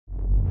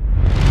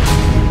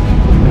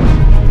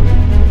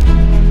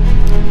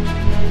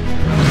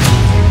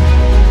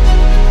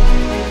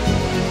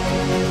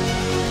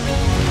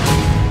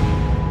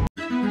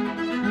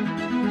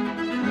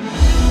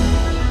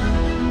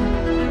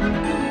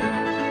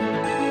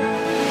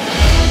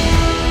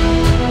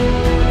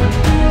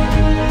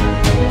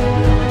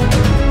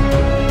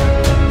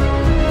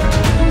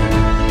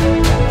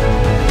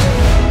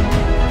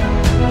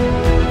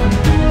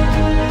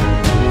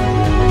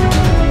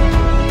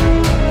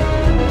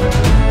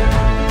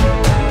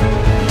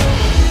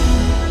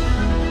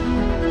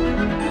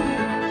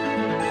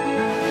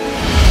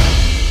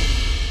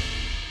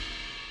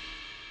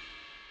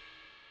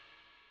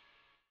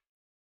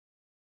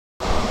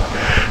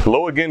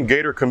again,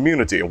 Gator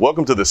community, and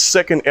welcome to the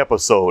second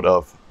episode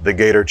of the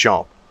Gator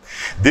Chomp.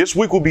 This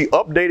week we'll be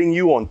updating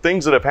you on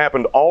things that have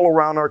happened all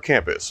around our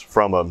campus,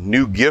 from a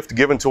new gift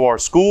given to our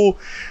school,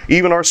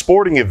 even our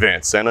sporting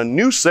events, and a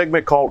new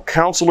segment called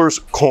Counselor's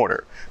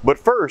Corner. But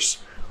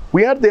first,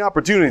 we had the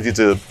opportunity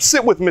to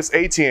sit with Miss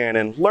Etienne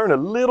and learn a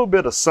little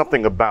bit of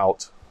something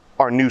about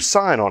our new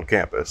sign on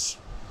campus.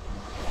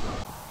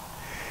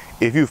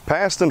 If you've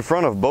passed in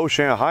front of Beau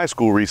Chene High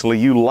School recently,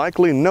 you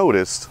likely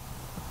noticed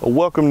a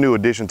welcome new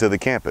addition to the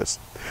campus.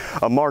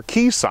 A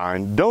marquee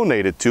sign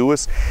donated to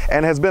us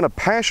and has been a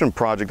passion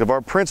project of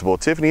our principal,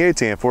 Tiffany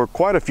Etienne, for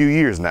quite a few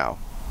years now.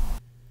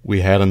 We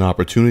had an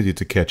opportunity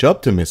to catch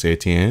up to Miss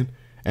Etienne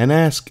and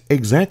ask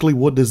exactly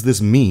what does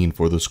this mean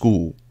for the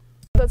school.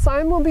 The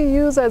sign will be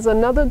used as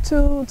another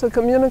tool to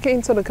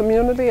communicate to the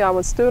community,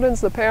 our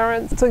students, the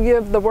parents, to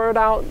give the word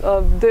out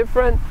of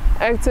different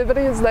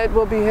activities that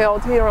will be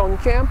held here on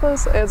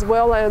campus, as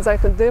well as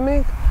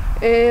academic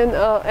and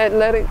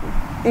athletic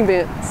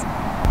events.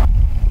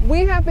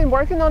 We have been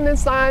working on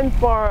this sign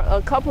for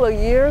a couple of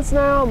years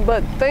now,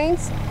 but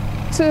thanks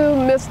to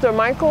Mr.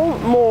 Michael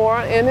Moore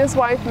and his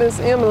wife, Miss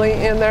Emily,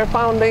 and their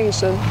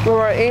foundation, we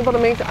were able to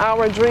make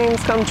our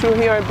dreams come true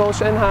here at Beau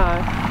Chene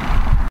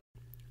High.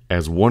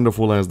 As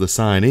wonderful as the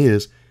sign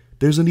is,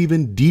 there's an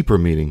even deeper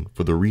meaning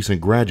for the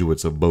recent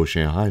graduates of Beau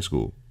Chene High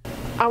School.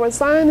 Our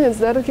sign is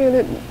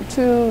dedicated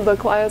to the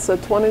class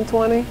of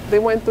 2020. They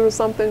went through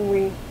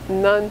something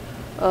none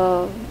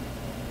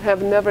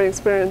have never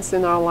experienced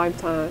in our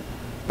lifetime.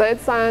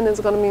 That sign is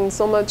going to mean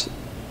so much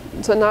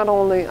to not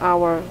only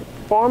our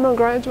former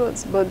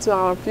graduates, but to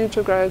our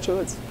future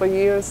graduates for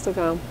years to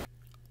come.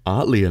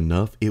 Oddly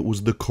enough, it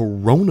was the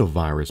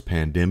coronavirus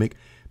pandemic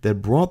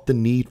that brought the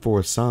need for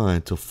a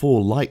sign to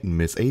full light in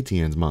Miss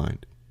Etienne's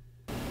mind.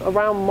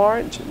 Around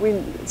March,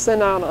 we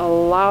sent out a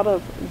lot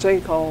of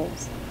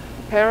J-calls.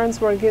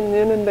 Parents were getting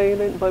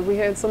inundated, but we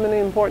had so many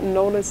important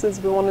notices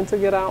we wanted to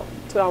get out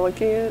to our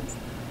kids.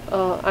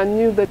 I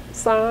knew the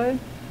sign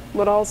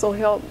would also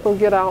help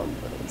get out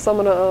some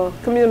of the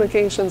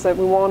communications that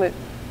we wanted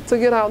to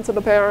get out to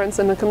the parents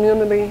and the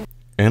community.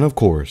 And of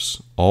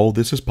course, all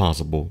this is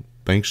possible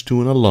thanks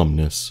to an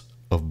alumnus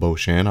of Beau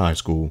Chene High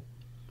School.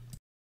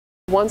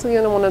 Once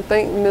again, I want to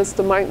thank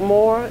Mr. Mike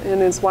Moore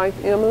and his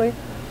wife Emily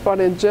for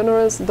their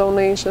generous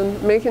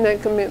donation, making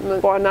that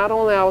commitment for not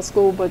only our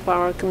school but for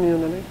our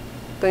community.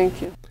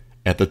 Thank you.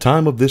 At the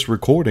time of this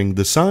recording,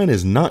 the sign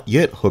is not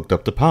yet hooked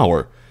up to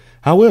power.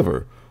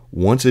 However,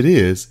 once it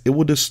is, it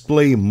will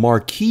display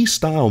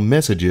marquee-style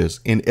messages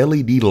in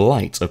LED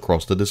lights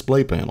across the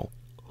display panel.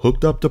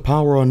 Hooked up to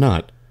power or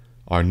not,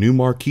 our new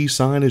marquee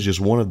sign is just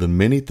one of the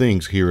many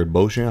things here at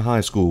Beau Chene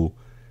High School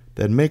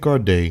that make our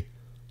day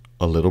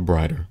a little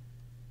brighter.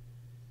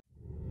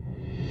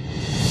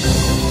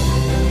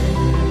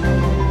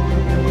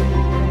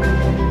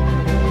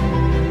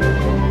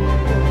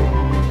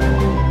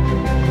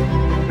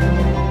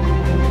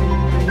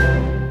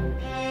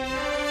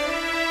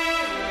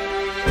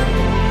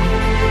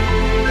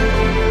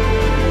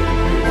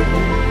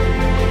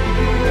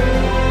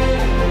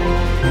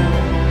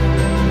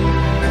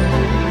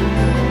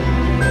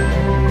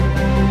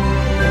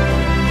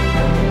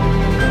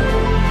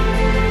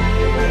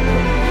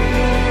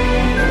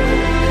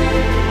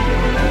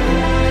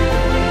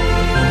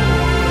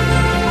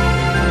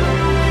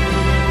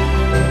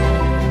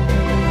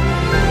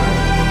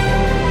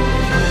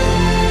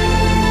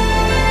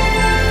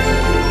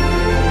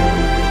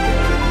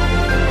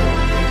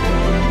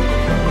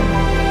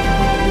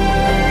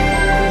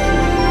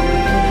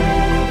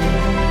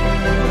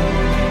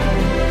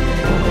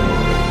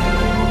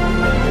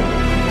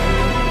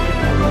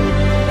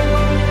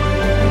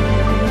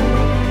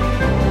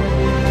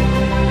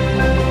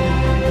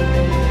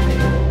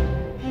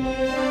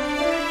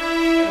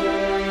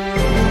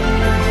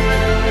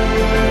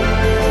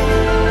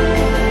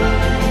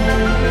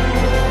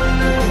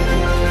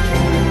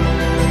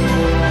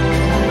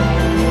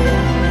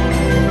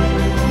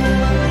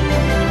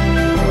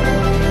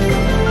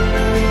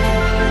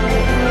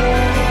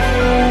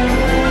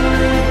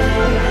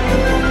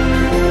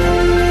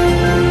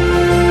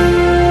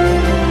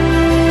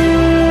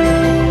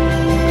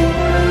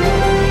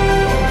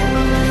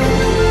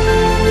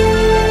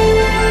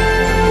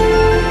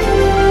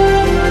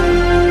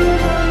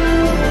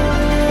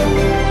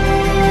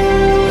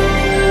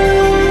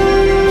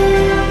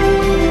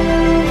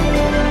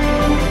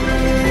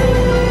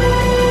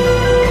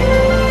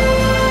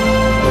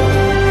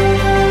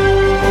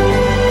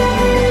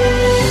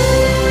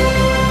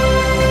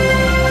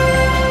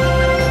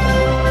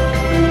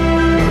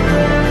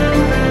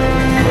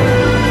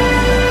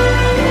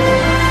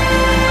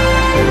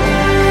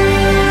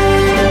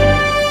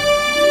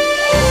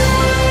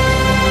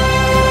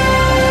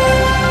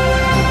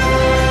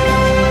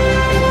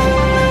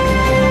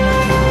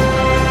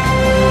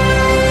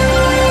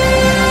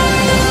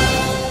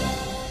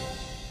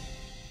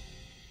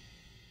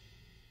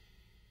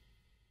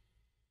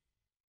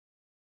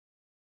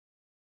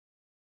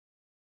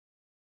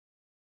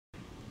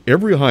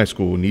 Every high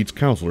school needs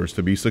counselors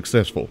to be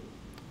successful.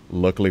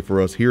 Luckily for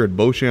us here at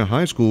Beau Chene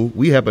High School,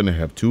 we happen to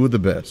have two of the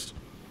best,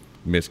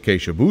 Miss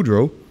Keisha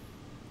Boudreau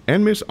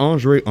and Miss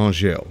Andre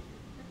Angel.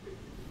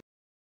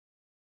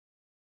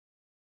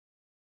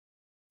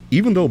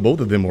 Even though both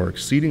of them are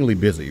exceedingly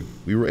busy,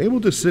 we were able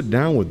to sit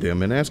down with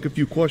them and ask a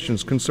few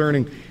questions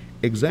concerning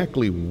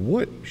exactly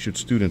what should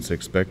students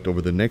expect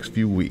over the next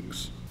few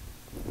weeks.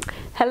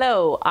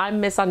 Hello, I'm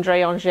Miss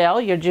Andre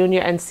Angel, your junior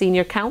and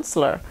senior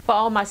counselor. For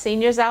all my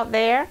seniors out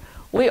there,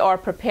 we are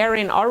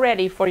preparing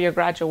already for your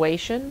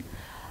graduation.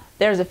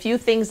 There's a few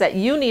things that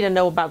you need to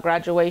know about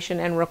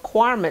graduation and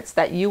requirements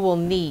that you will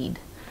need.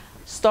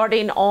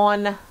 Starting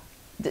on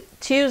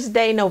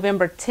Tuesday,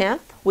 November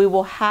 10th, we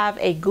will have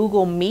a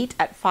Google Meet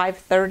at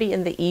 5:30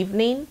 in the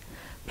evening.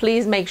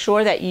 Please make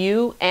sure that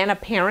you and a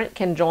parent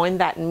can join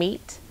that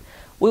meet.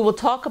 We will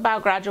talk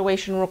about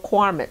graduation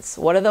requirements.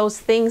 What are those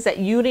things that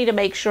you need to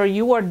make sure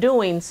you are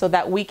doing so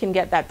that we can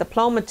get that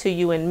diploma to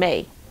you in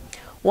May?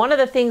 One of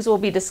the things we'll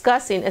be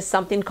discussing is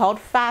something called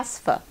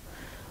FAFSA.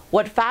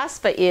 What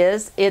FAFSA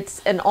is, it's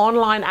an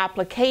online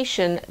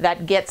application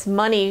that gets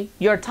money,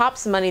 your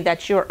TOPS money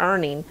that you're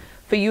earning,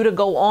 for you to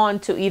go on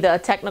to either a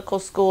technical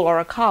school or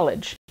a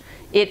college.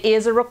 It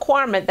is a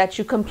requirement that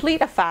you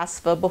complete a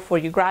FAFSA before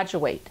you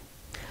graduate.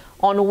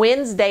 On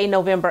Wednesday,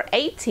 November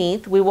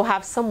 18th, we will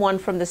have someone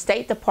from the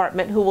State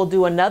Department who will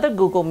do another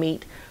Google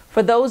Meet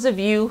for those of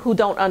you who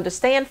don't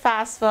understand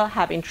FAFSA,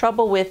 having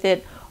trouble with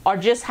it, or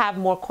just have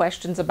more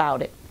questions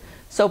about it.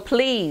 So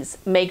please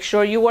make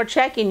sure you are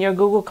checking your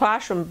Google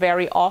Classroom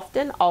very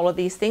often. All of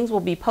these things will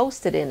be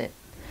posted in it.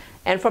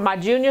 And for my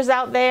juniors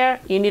out there,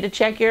 you need to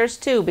check yours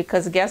too,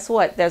 because guess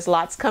what? There's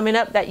lots coming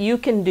up that you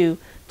can do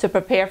to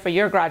prepare for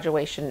your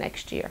graduation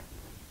next year.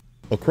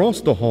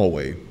 Across the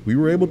hallway, we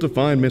were able to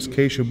find Miss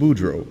Keisha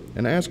Boudreau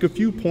and ask a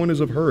few pointers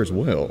of her as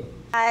well.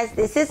 Guys,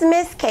 this is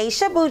Miss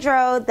Keisha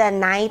Boudreau, the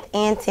 9th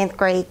and 10th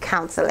grade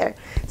counselor.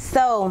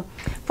 So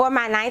for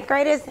my 9th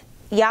graders,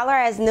 y'all are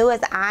as new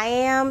as I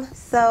am.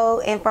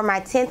 And for my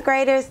 10th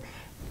graders,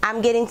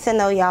 I'm getting to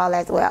know y'all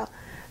as well.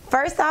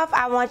 First off,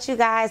 I want you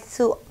guys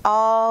to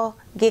all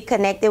get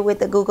connected with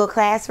the Google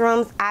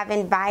Classrooms. I've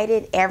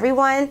invited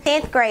everyone.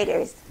 10th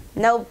graders,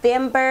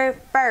 November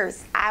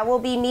 1st, I will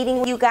be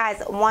meeting you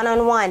guys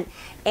one-on-one,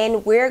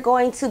 and we're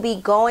going to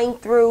be going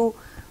through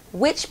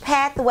which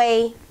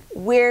pathway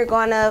we're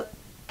going to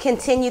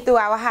continue through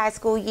our high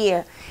school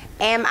year.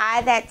 Am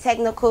I that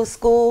technical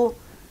school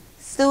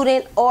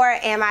student, or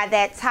am I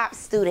that top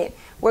student?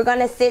 We're going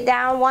to sit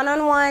down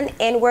one-on-one,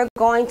 and we're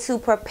going to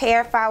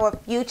prepare for our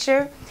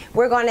future.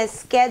 We're going to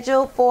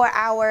schedule for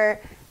our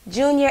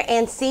junior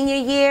and senior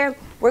year.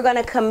 We're going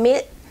to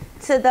commit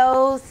to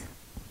those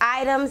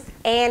items,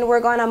 and we're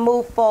going to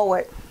move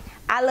forward.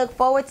 I look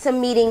forward to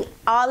meeting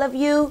all of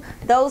you.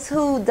 Those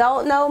who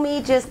don't know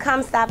me, just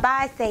come stop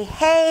by, say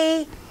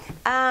hey,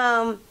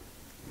 and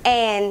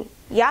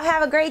y'all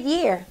have a great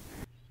year.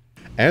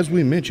 As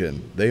we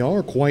mentioned, they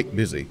are quite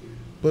busy,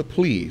 but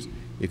please,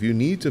 if you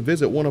need to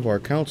visit one of our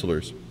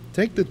counselors,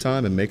 take the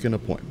time and make an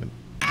appointment.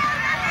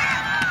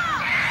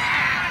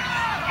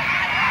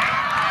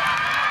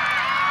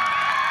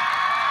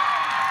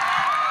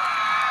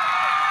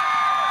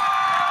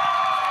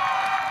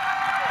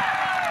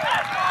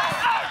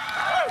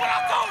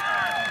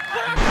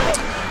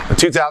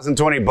 The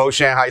 2020 Beau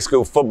Chene High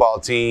School football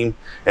team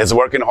is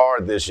working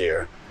hard this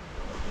year.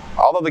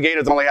 Although the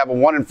Gators only have a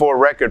 1-4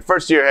 record,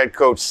 first-year head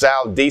coach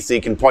Sal Deasy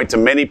can point to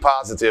many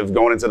positives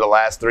going into the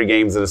last 3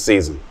 games of the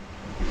season.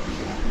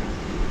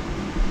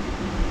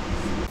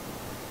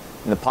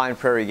 In the Pine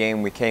Prairie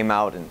game, we came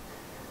out and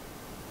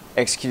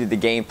executed the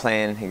game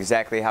plan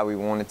exactly how we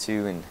wanted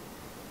to and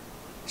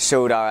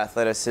showed our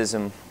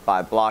athleticism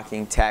by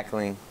blocking,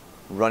 tackling,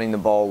 running the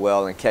ball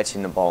well, and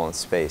catching the ball in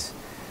space.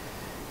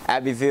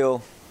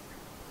 Abbeville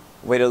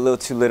waited a little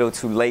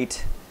too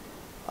late.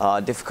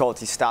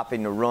 Difficulty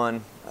stopping the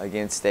run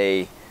against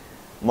a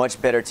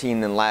much better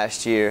team than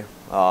last year,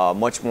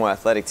 much more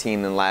athletic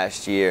team than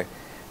last year.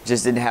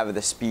 Just didn't have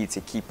the speed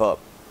to keep up.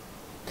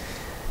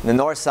 In the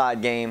north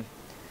side game, it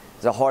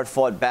was a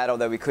hard-fought battle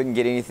that we couldn't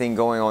get anything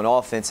going on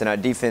offense, and our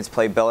defense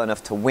played well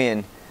enough to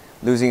win,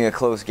 losing a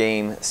close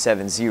game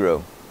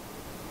 7-0.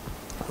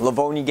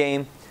 Livonia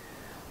game,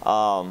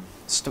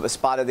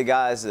 spotted the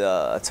guys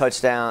a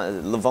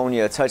touchdown,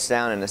 Livonia a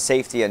touchdown and a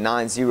safety, a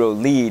 9-0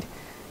 lead,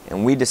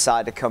 and we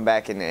decided to come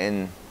back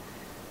and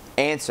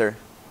answer,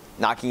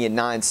 knocking it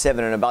 9-7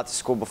 and about to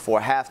score before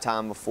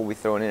halftime before we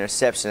throw an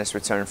interception that's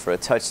returned for a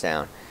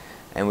touchdown.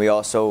 And we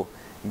also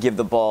give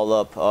the ball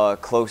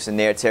up close in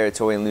their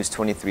territory and lose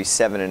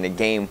 23-7 in a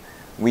game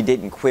we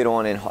didn't quit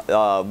on,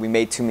 and we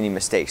made too many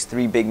mistakes,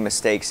 3 big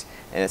mistakes,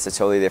 and it's a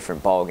totally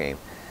different ball game.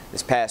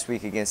 This past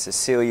week against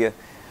Cecilia,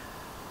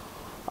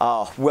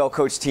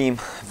 well-coached team,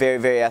 very,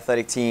 very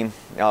athletic team.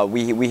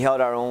 We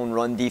held our own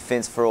run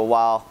defense for a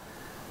while,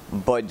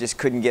 but just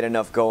couldn't get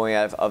enough going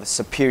out of a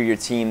superior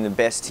team, the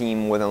best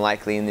team more than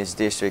likely in this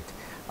district.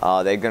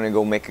 They're going to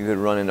go make a good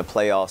run in the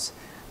playoffs.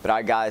 But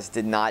our guys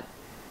did not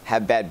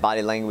have bad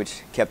body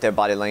language, kept their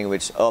body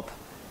language up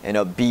and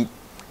upbeat,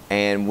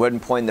 and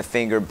wasn't pointing the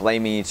finger,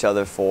 blaming each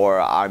other for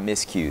our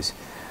miscues.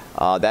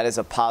 That is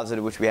a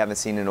positive which we haven't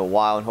seen in a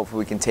while, and hopefully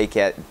we can take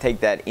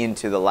that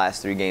into the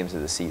last 3 games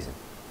of the season.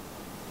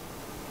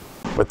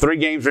 With 3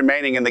 games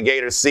remaining in the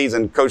Gators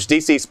season, Coach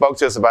DC spoke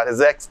to us about his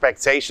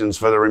expectations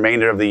for the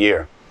remainder of the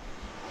year.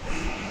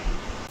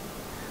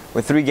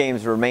 With 3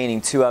 games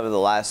remaining, 2 out of the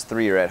last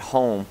 3 are at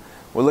home.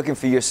 We're looking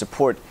for your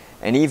support,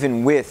 and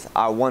even with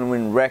our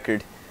 1-win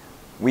record,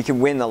 we can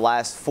win the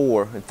last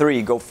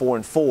 3, go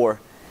 4-4,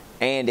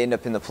 and end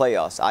up in the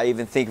playoffs. I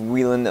even think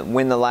we win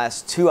the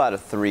last 2 out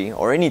of 3,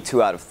 or any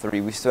 2 out of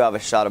 3, we still have a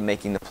shot of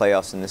making the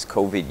playoffs in this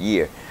COVID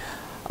year.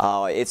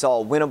 It's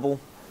all winnable.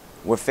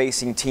 We're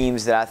facing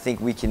teams that I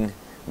think we can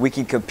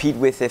compete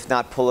with, if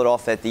not pull it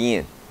off at the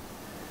end.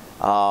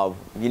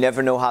 You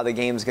never know how the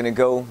game's going to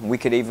go. We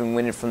could even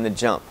win it from the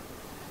jump.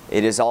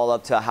 It is all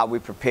up to how we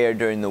prepare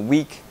during the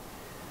week,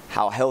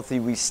 how healthy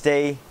we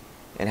stay,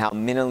 and how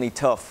mentally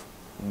tough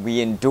we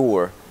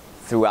endure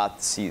throughout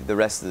the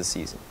rest of the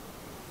season.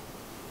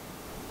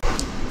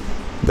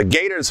 The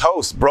Gators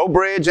host Breaux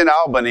Bridge in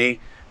Albany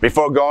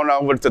before going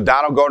over to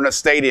Donald Gardner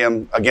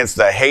Stadium against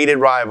the hated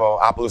rival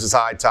Opelousas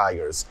High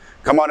Tigers.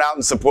 Come on out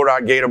and support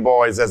our Gator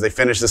boys as they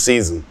finish the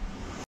season.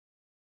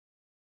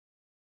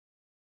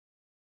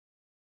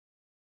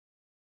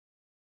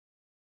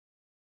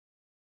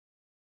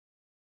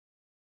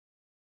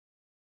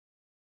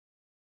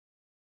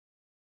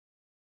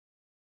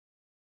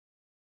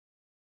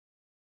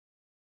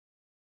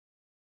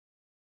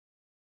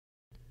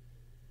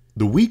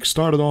 The week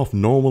started off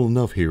normal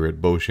enough here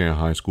at Beau Chene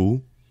High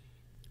School.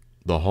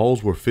 The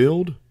halls were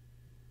filled,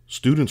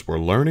 students were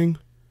learning,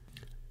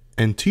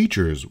 and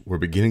teachers were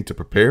beginning to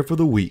prepare for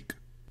the week.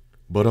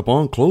 But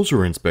upon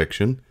closer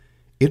inspection,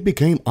 it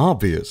became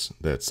obvious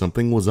that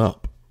something was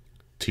up.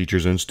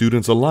 Teachers and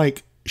students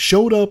alike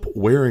showed up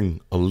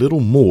wearing a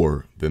little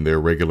more than their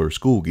regular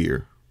school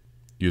gear.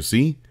 You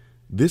see,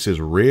 this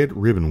is Red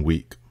Ribbon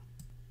Week,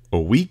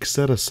 a week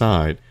set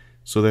aside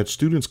so that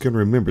students can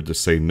remember to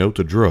say no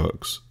to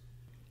drugs.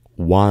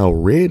 While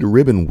Red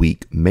Ribbon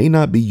Week may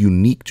not be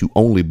unique to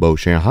only Beau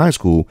Chene High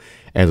School,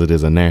 as it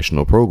is a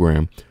national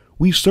program,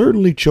 we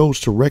certainly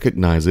chose to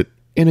recognize it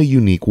in a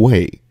unique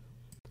way.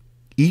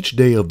 Each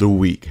day of the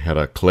week had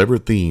a clever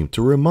theme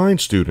to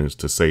remind students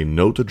to say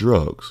no to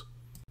drugs.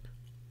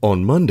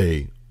 On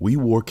Monday, we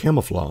wore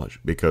camouflage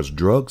because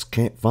drugs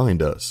can't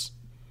find us.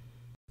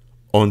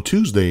 On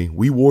Tuesday,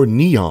 we wore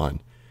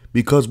neon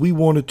because we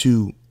wanted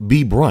to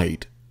be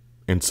bright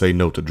and say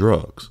no to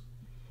drugs.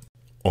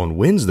 On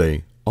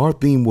Wednesday, our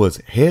theme was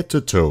head to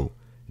toe,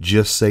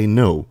 just say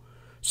no,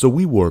 so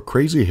we wore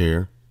crazy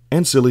hair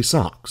and silly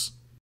socks.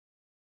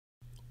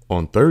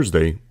 On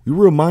Thursday, we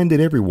reminded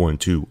everyone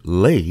to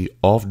lay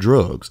off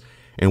drugs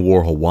and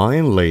wore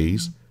Hawaiian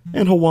leis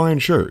and Hawaiian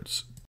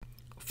shirts.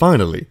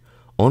 Finally,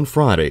 on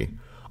Friday,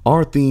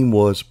 our theme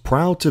was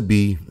proud to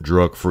be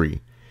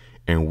drug-free,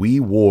 and we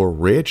wore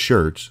red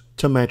shirts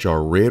to match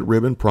our red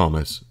ribbon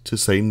promise to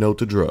say no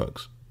to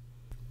drugs.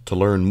 To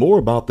learn more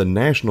about the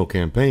national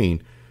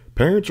campaign,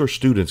 parents or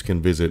students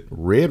can visit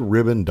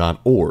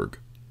redribbon.org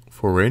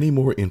for any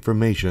more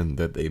information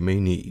that they may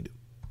need.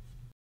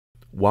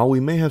 While we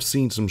may have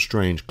seen some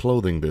strange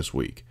clothing this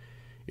week,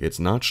 it's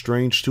not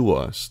strange to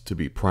us to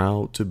be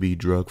proud to be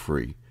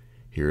drug-free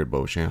here at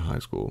Beau Chene High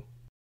School.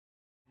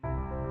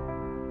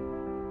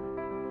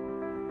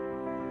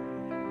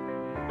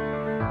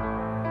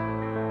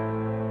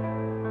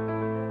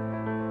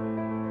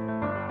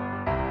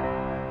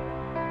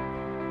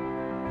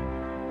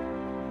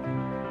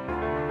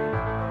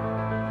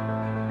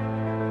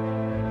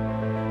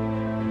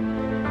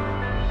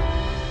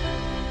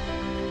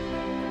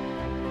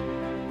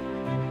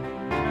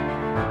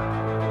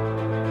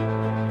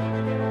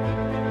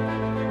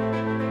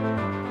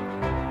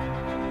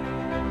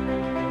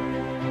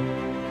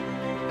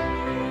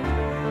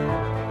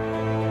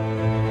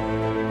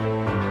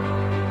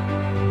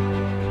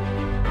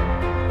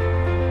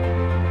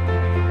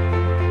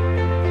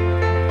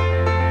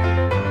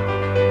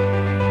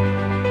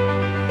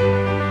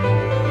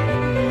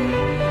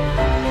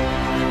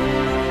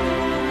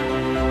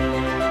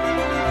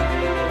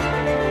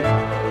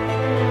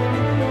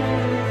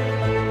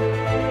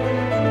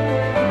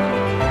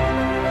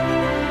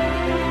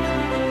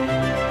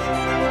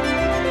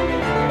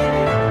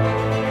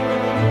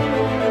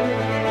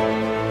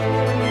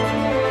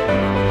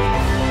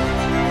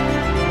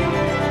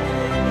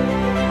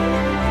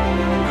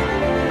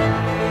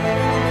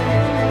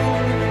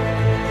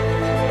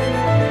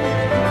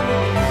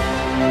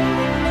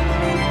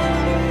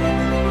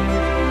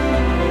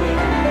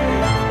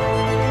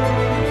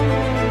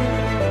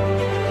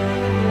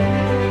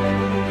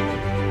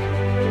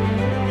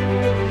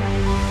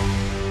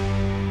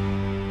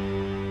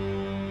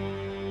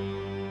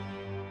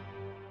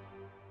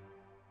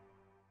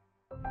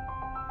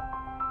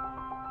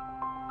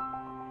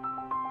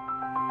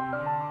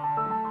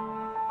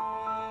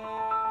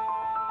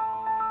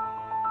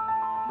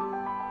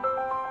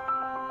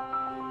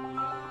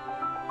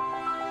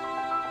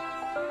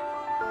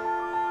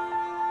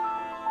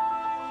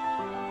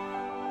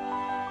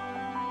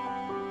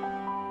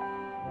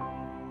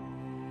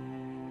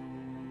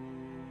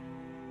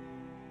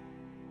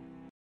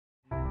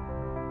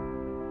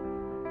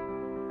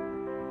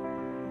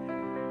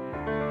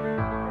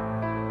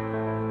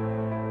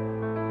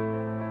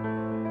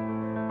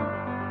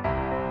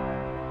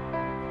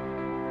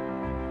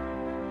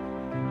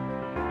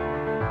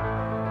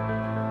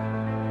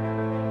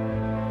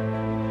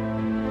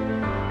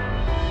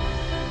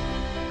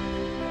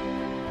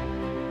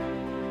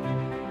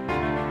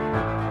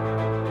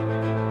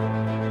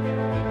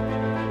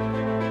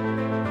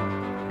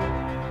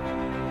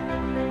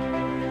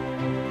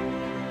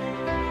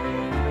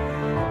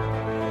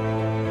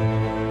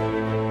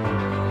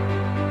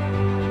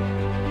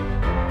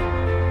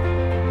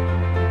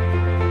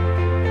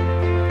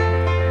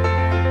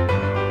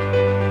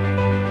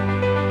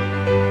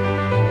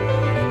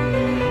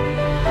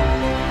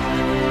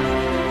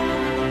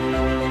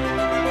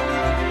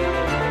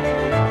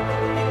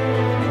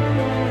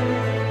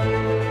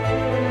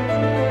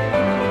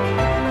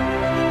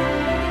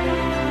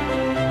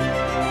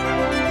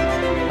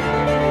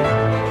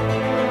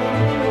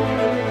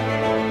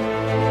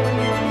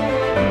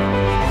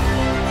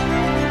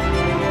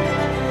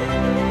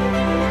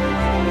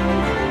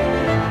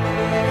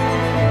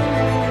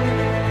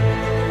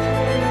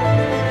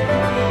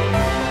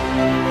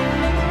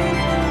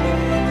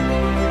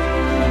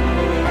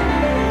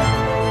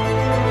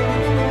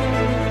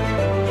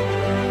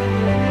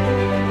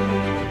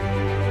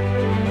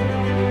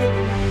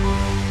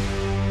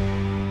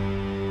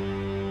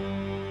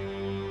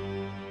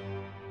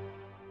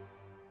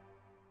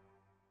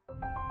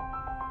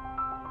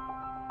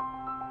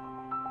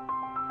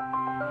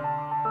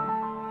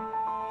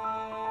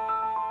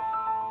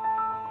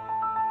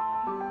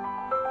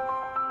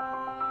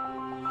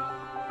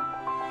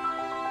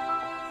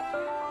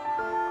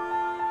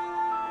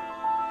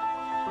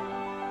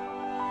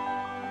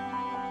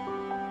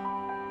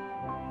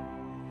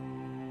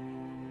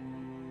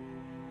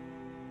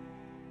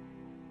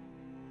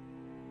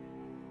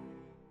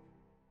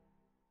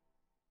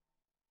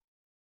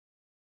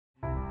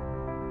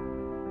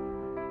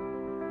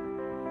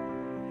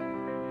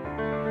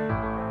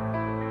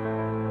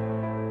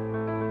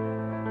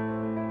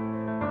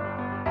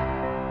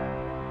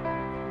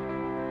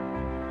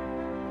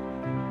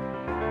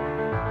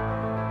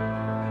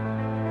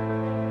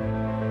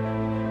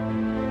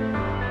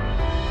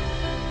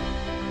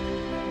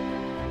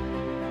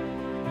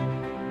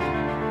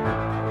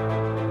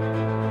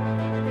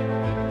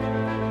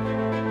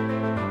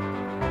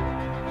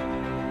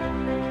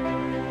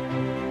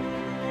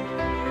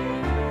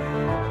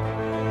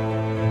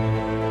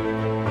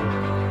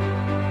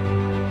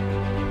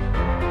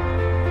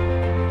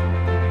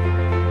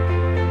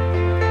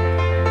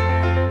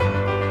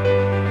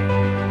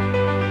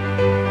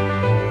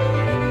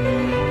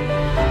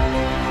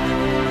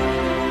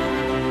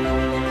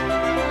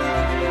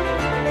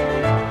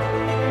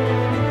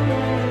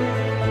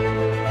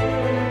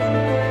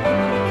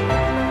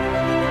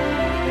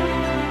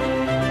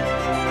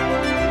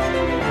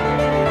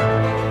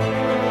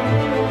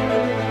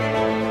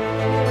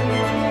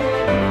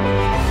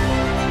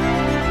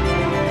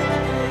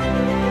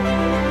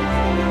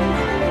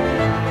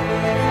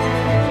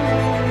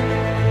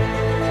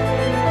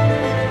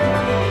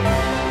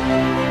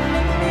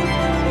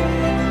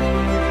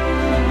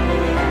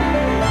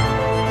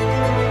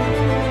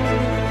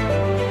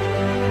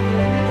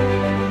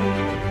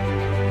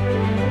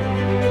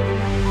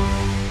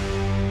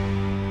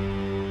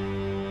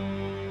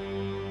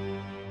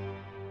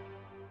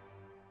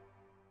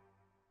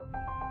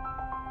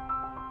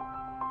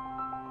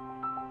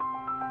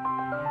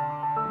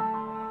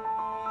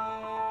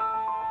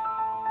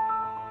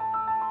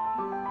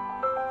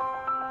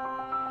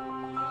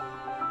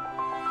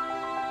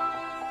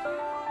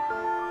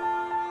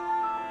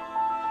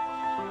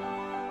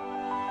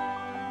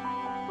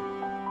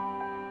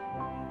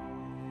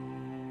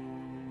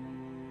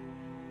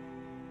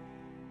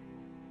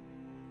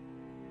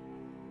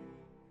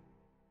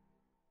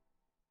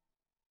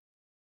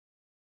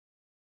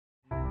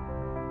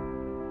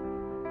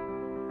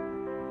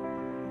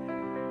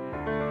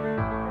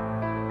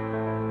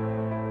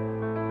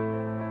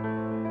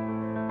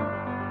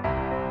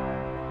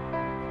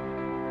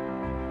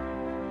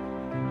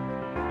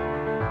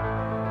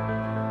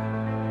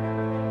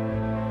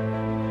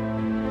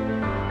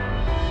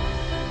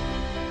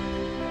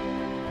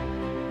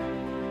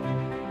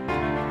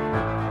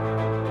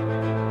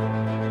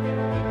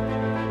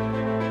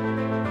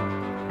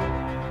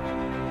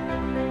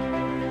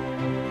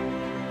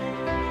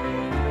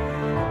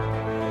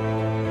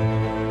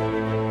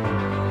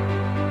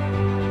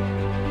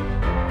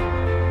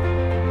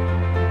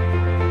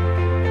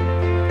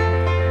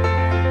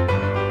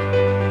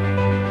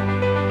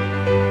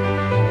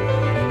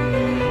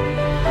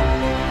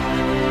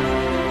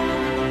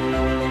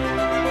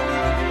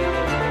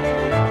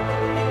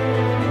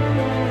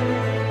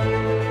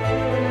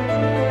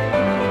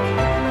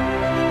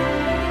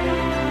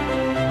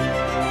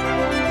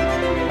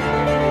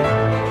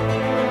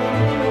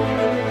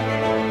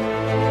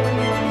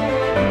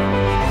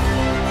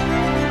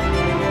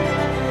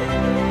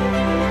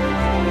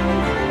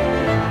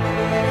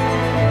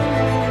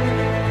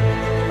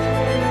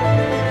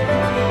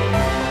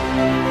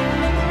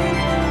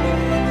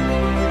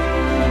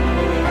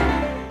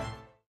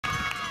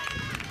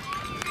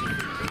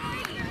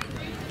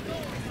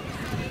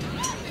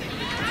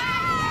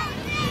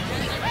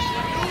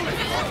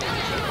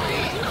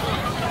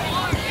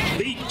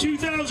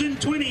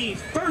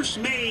 first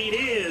mate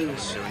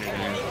is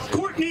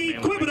Courtney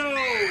Quibido.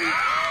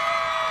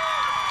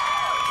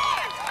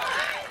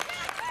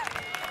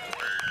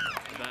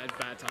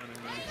 Bad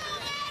timing, man.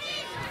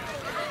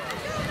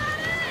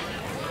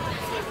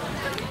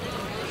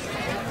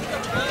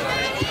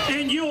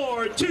 And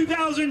your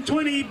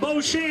 2020 Beau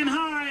Chene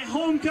High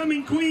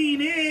homecoming queen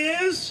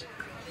is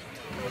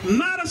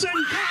Madison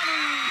Collins.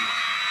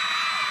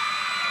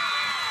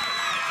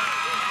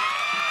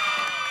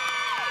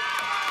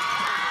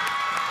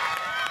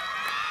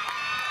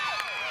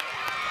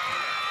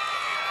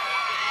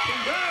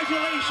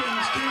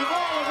 Congratulations to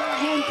all of our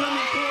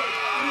homecoming court,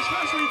 and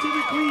especially to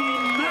the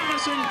queen,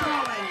 Madison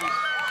Collins.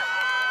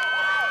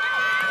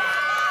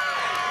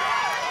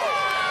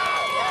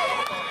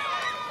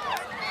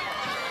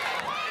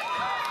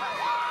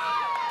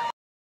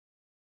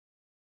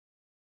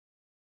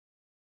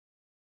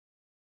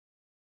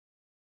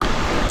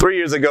 Three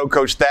years ago,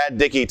 Coach Thad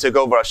Dickey took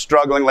over a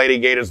struggling Lady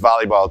Gators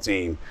volleyball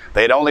team.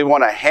 They had only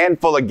won a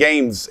handful of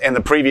games in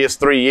the previous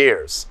 3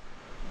 years.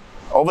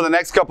 Over the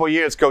next couple of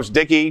years, Coach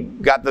Dickey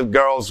got the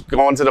girls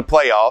going to the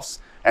playoffs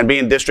and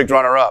being district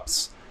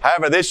runner-ups.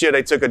 However, this year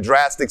they took a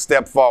drastic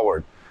step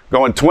forward,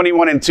 going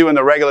 21-2 in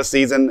the regular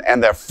season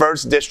and their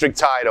first district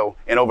title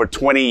in over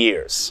 20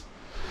 years.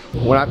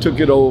 When I took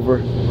it over,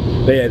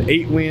 they had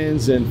 8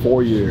 wins in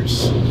 4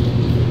 years.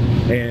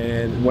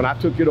 And when I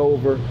took it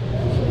over,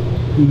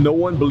 no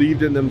one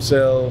believed in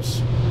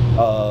themselves.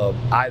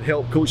 I'd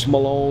helped Coach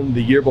Malone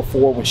the year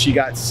before when she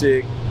got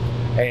sick,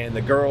 and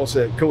the girls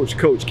said, Coach,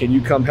 can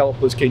you come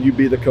help us? Can you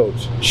be the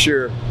coach?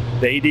 Sure.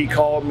 The AD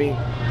called me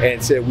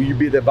and said, will you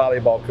be the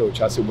volleyball coach?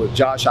 I said, well,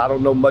 Josh, I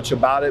don't know much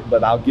about it,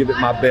 but I'll give it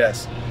my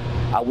best.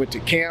 I went to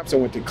camps, I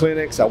went to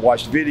clinics, I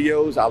watched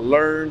videos, I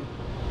learned.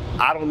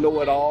 I don't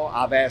know it all.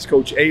 I've asked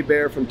Coach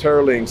Abear from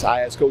Turlings.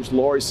 I asked Coach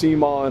Lori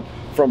Simon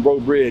from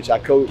Bro Bridge. I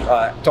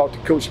talked to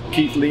Coach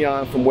Keith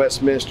Leon from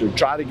Westminster.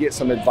 Try to get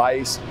some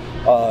advice.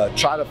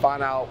 Try to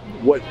find out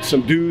what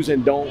some do's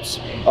and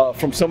don'ts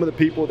from some of the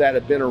people that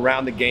have been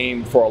around the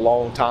game for a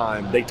long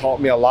time. They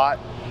taught me a lot.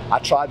 I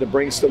tried to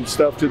bring some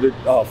stuff to the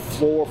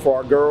floor for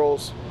our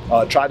girls.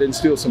 Tried to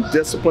instill some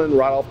discipline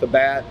right off the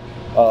bat.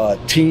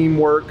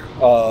 Teamwork.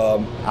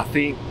 I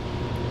think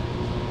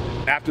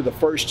after the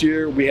first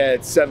year, we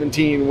had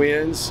 17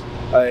 wins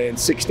and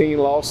 16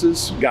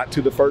 losses, got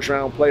to the first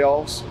round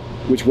playoffs,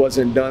 which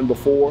wasn't done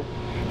before.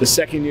 The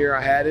second year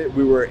I had it,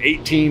 we were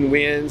 18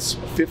 wins,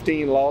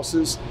 15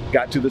 losses,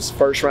 got to the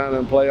first round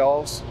in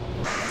playoffs.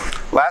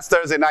 Last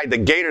Thursday night, the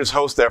Gators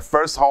host their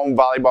first home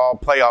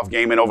volleyball playoff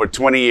game in over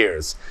 20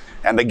 years.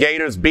 And the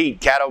Gators beat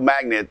Caddo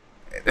Magnet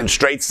in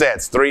straight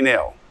sets,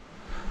 3-0.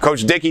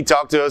 Coach Dickey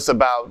talked to us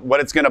about what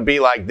it's going to be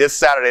like this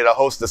Saturday to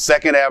host the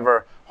second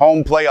ever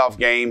home playoff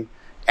game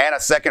and a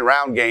second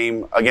round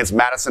game against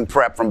Madison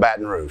Prep from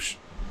Baton Rouge.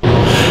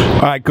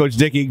 All right, Coach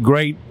Dickey,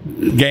 great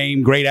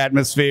game, great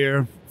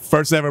atmosphere.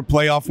 First ever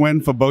playoff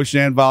win for Beau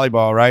Chene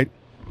volleyball, right?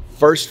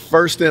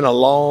 First in a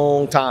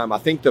long time. I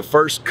think the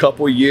first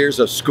couple years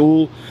of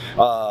school,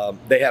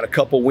 they had a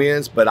couple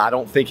wins, but I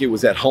don't think it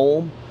was at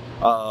home.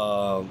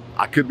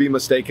 I could be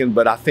mistaken,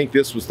 but I think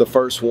this was the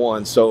first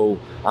one. So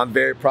I'm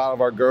very proud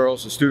of our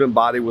girls. The student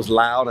body was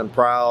loud and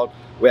proud.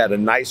 We had a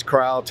nice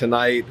crowd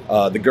tonight.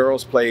 The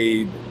girls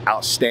played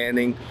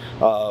outstanding.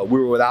 We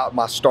were without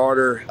my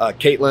starter,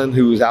 Caitlin,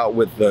 who's out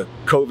with the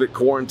COVID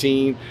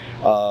quarantine.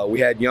 We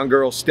had young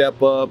girls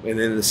step up, and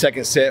then in the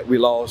second set, we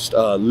lost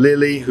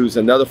Lily, who's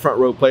another front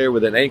row player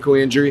with an ankle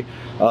injury.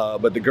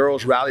 But the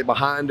girls rallied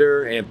behind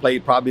her and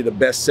played probably the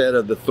best set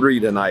of the 3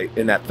 tonight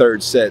in that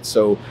third set.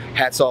 So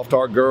hats off to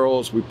our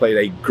girls. We played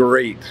a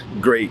great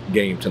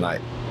game tonight.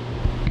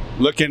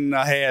 Looking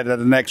ahead at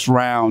the next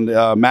round,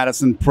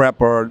 Madison Prep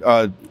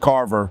or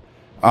Carver,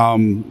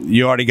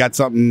 you already got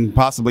something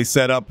possibly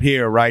set up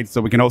here, right?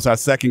 So we can host our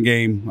second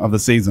game of the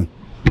season.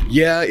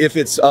 Yeah,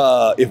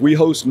 if we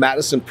host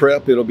Madison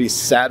Prep, it'll be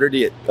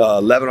Saturday at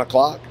 11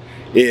 o'clock.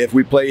 If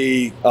we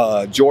play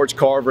George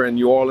Carver in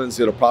New Orleans,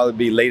 it'll probably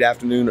be late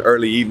afternoon,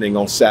 early evening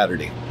on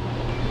Saturday.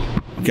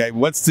 Okay,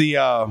 what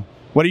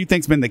do you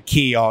think's been the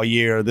key all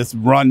year? This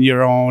run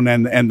you're on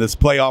and this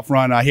playoff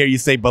run. I hear you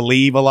say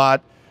believe a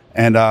lot.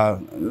 And why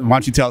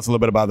don't you tell us a little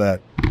bit about that?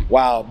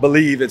 Wow,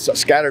 believe. It's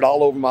scattered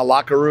all over my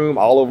locker room,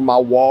 all over my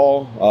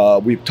wall.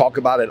 We talk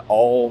about it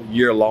all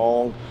year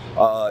long.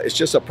 It's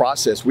just a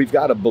process. We've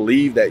got to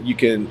believe that you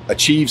can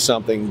achieve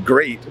something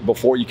great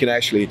before you can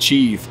actually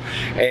achieve.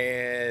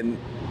 And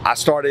I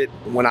started,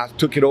 when I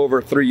took it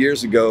over 3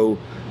 years ago,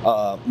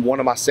 one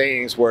of my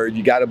sayings were,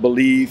 you got to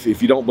believe.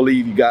 If you don't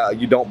believe,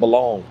 you don't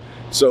belong.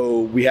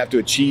 So we have to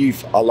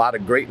achieve a lot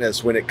of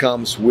greatness when it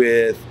comes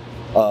with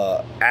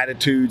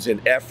attitudes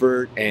and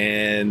effort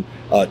and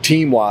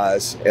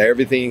team-wise.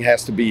 Everything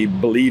has to be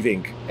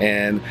believing,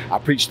 and I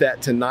preached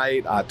that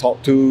tonight. I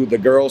talked to the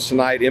girls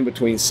tonight in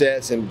between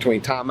sets, in between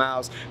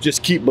timeouts.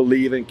 Just keep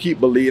believing, keep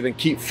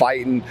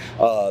fighting,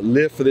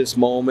 live for this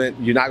moment.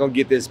 You're not gonna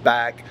get this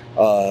back.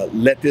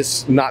 Let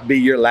this not be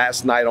your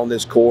last night on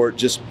this court.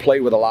 Just play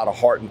with a lot of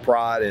heart and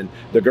pride, and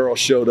the girls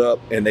showed up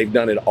and they've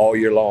done it all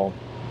year long.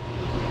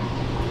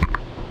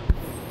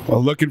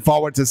 Well, looking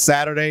forward to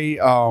Saturday.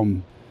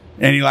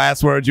 Any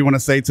last words you want to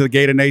say to the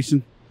Gator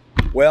Nation?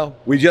 Well,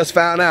 we just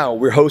found out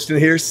we're hosting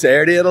here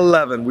Saturday at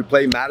 11. We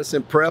play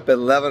Madison Prep at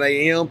 11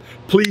 a.m.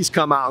 Please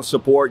come out and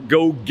support.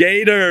 Go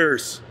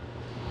Gators!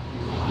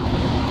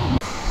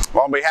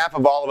 Well, on behalf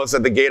of all of us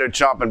at the Gator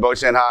Chomp and Beau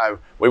Chene High,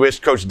 we wish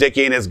Coach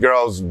Dickey and his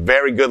girls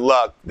very good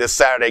luck this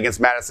Saturday against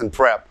Madison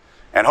Prep.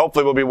 And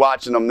hopefully we'll be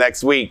watching them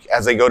next week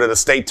as they go to the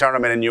state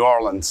tournament in New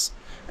Orleans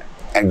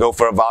and go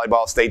for a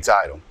volleyball state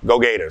title. Go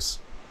Gators!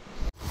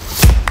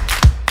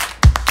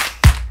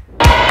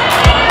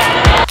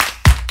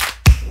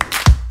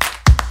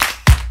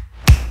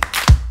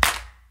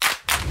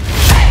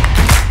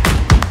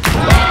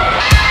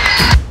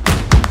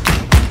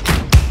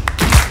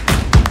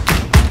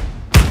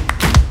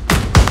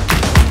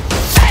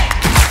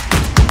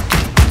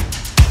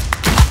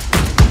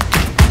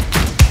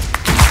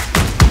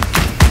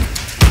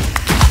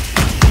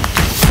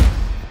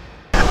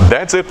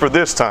 That's it for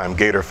this time,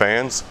 Gator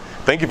fans.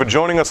 Thank you for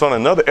joining us on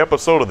another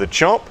episode of The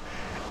Chomp.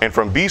 And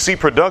from BC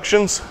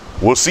Productions,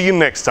 we'll see you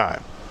next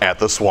time at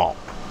the Swamp.